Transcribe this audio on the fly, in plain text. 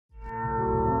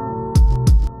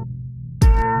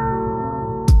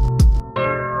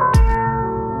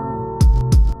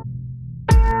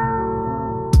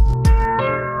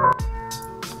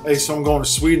Hey, so I'm going to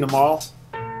Sweden tomorrow.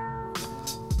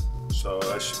 So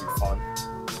that should be fun.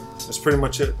 That's pretty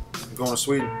much it. I'm going to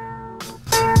Sweden.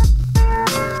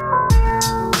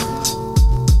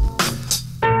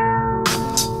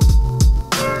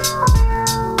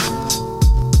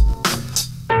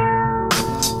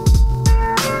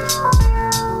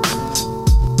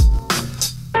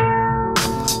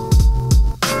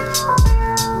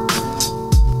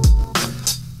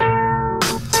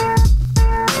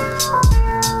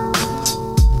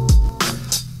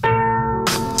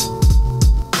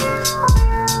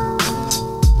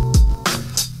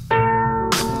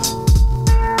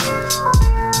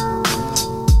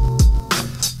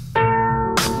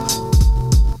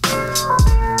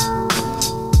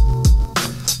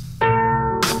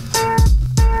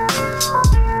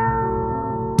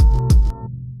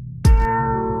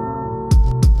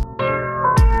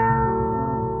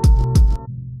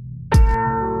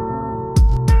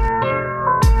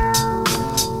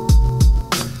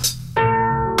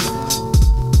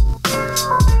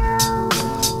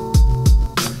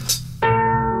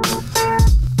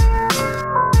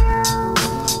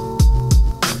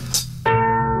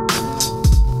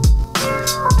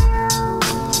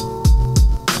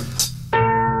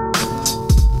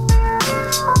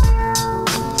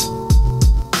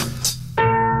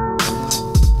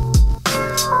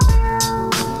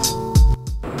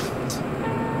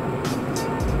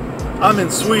 I'm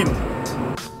in Sweden.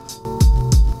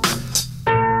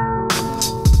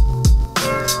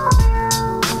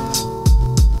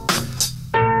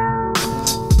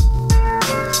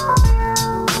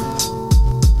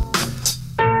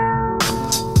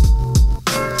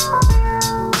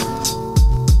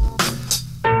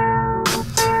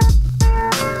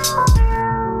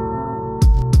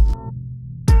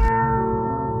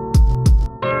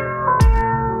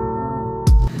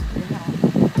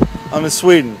 I'm in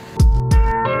Sweden.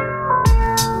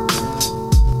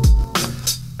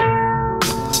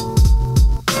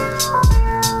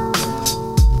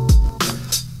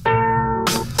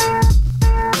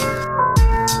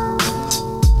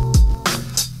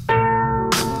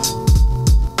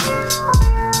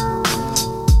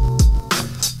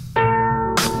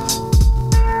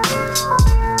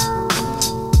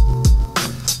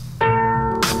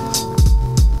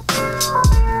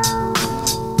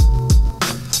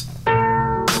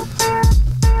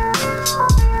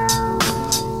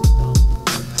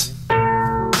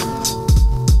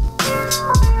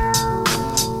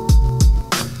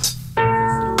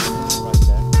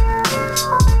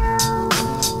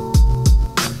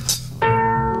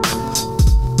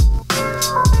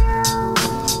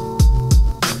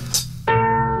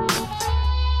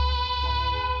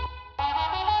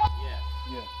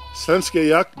 Svenska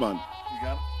jaktman. You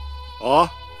got it? Ja.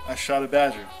 I shot a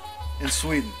badger in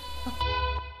Sweden.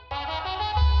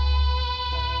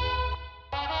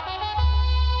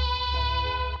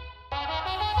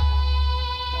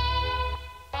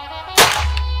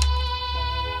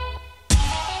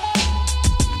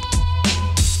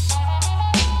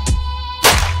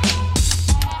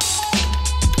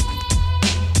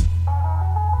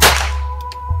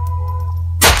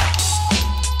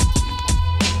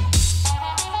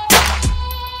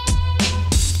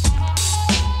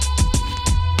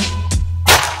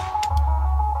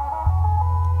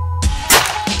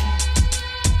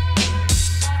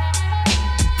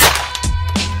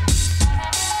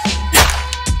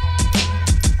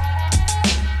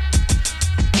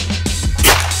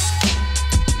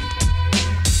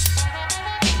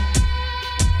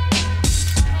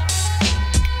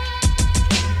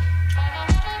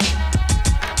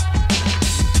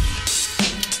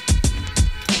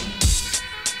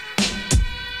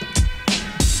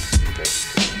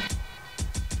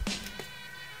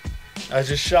 I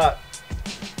just shot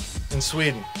in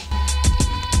Sweden.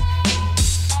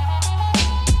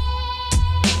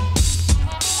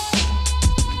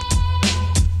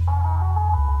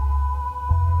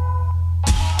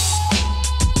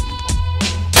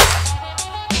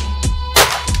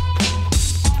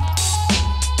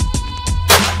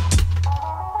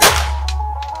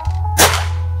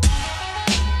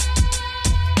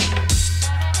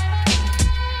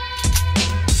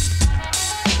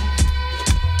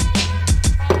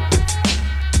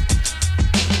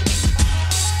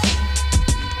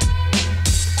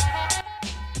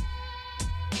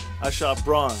 I shot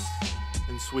bronze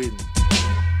in Sweden.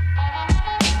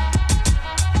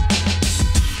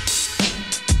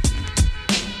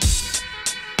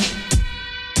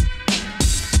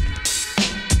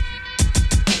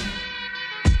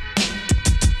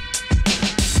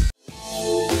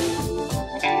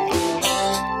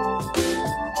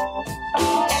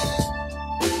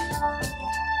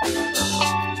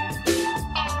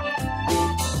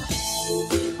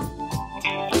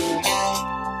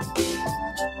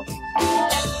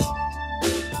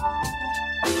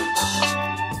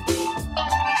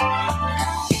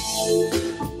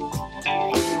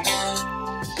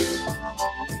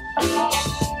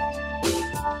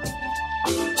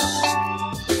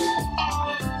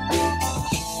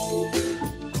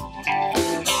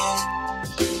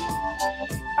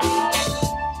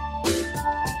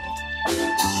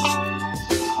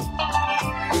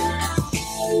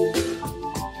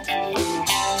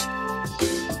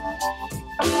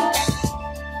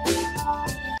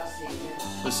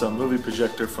 It's a movie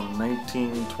projector from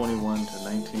 1921 to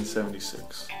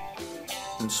 1976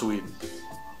 in Sweden.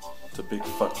 It's a big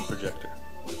fucking projector.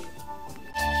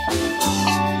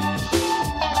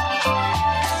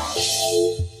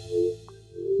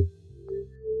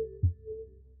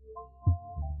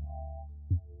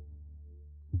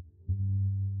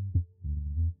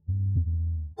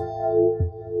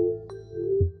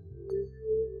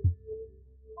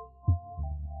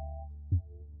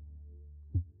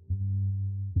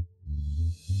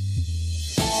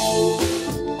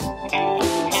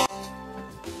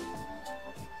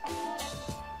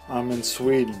 I'm in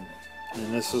Sweden,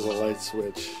 and this is a light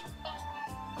switch.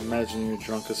 Imagine you're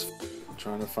drunk as f***,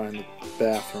 trying to find the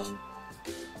bathroom,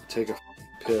 take a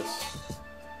piss.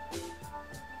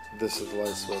 This is the light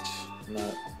switch,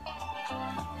 not.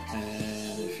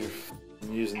 And if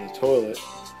you're using the toilet,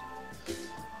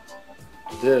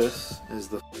 this is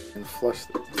the flush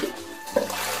thing.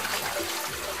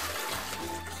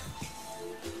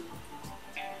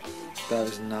 That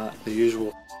is not the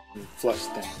usual flush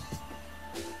thing.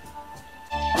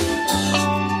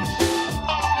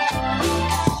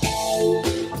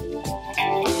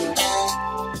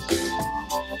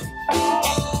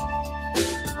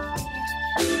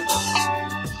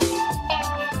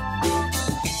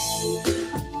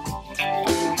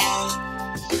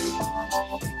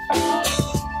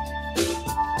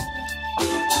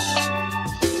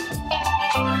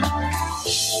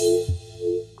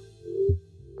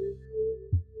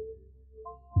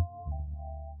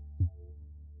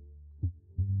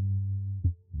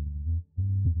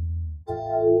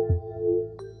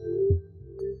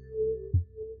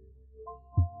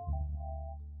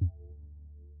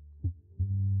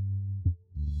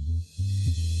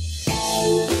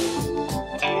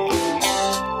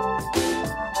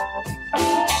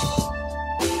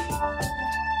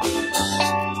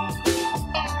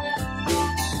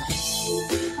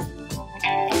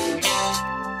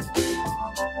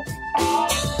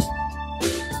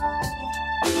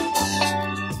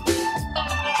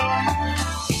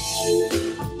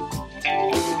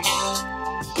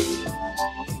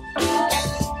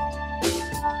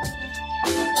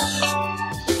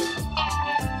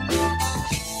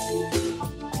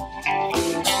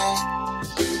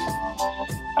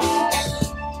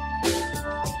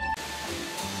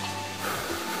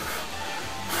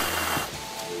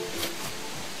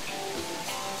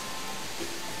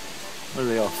 What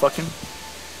are they all fucking?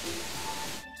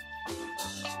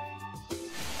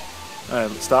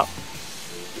 Alright, let's stop.